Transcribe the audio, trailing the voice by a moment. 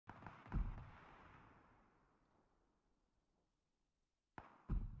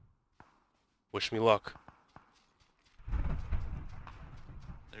Wish me luck.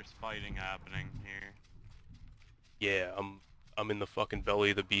 There's fighting happening here. Yeah, I'm in the fucking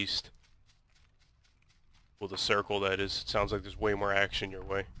belly of the beast. Well, the circle that is. It sounds like there's way more action your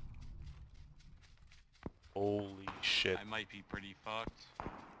way. Holy shit. I might be pretty fucked.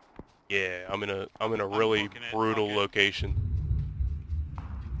 Yeah, I'm in a really brutal location.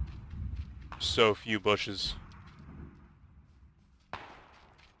 So few bushes.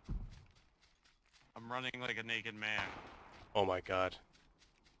 I'm running like a naked man. Oh my god.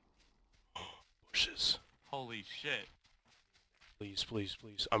 Bushes. Holy shit. Please, please,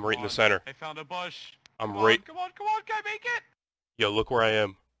 please. I'm right in the center. I found a bush. I'm Come right. on, come on, come on, can I make it? Yo, look where I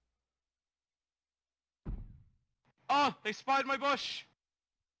am. Oh, they spied my bush.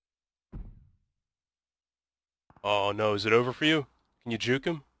 Oh no, is it over for you? Can you juke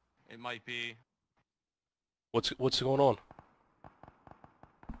him? It might be. What's going on?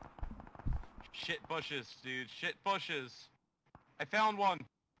 Shit bushes, dude. Shit bushes. I found one.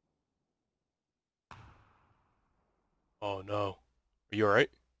 Oh no. Are you alright?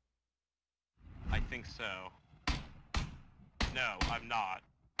 I think so. No, I'm not.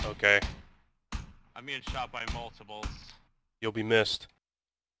 Okay. I'm being shot by multiples. You'll be missed.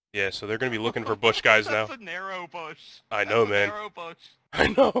 Yeah, so they're gonna be looking for bush guys now. That's a narrow bush. I know, man. Narrow bush. I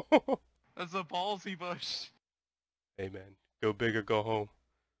know. That's a ballsy bush. Hey man, go big or go home.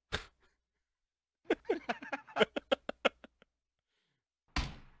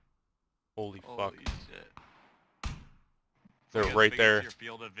 Holy fuck. Holy shit. They're Like right there. your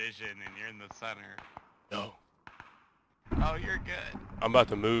field of vision and you're in the center. No. Oh, you're good. I'm about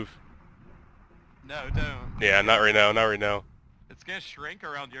to move. No, don't. Yeah, not right now, not right now. It's gonna shrink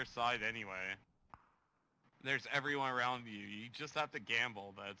around your side anyway. There's everyone around you. You just have to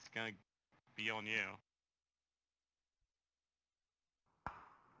gamble that it's gonna be on you.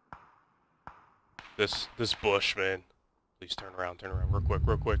 This bush, man. Please turn around, real quick,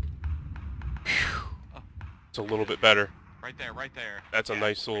 real quick. Phew. It's a little bit better. Right there, right there. That's a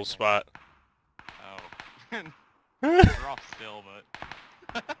nice little spot. Oh. You're off still,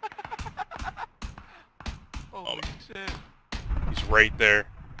 but... Holy shit. He's right there.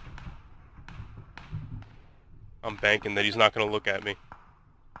 I'm banking that he's not gonna look at me.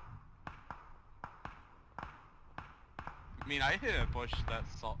 I mean, I hit a bush that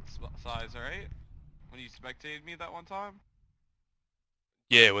size, right? When you spectated me that one time?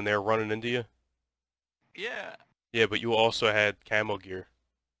 Yeah, when they were running into you? Yeah. Yeah, but you also had camo gear.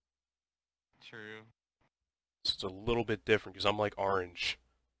 True. So it's a little bit different, because I'm like orange.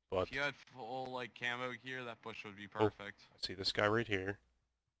 But If you had full, like, camo gear, that bush would be perfect. I see this guy right here.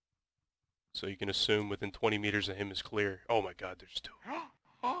 So you can assume within 20 meters of him is clear. Oh my god, there's two.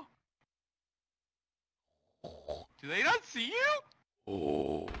 Oh. Do they not see you?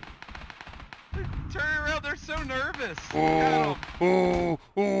 Oh. They're turning around, they're so nervous. Oh, oh,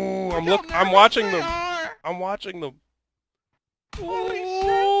 oh, I'm Look watching them. are. I'm watching them. Holy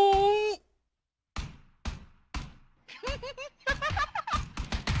Oh.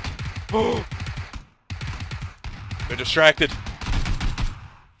 Oh. They're distracted.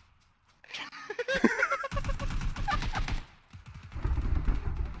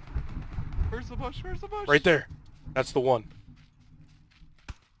 Where's the bush? Where's the bush? Right there. That's the one.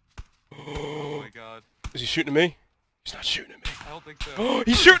 Oh my god. Is he shooting at me? He's not shooting at me. I don't think so. Oh,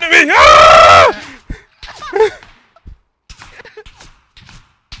 he's shooting at me! Ah!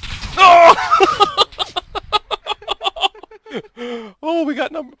 Oh! Oh, we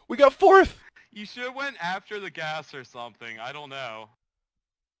got fourth. You should have went after the gas or something. I don't know.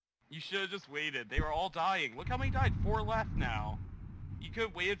 You should have just waited. They were all dying. Look how many died. 4 left now. You could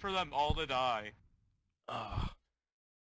have waited for them all to die.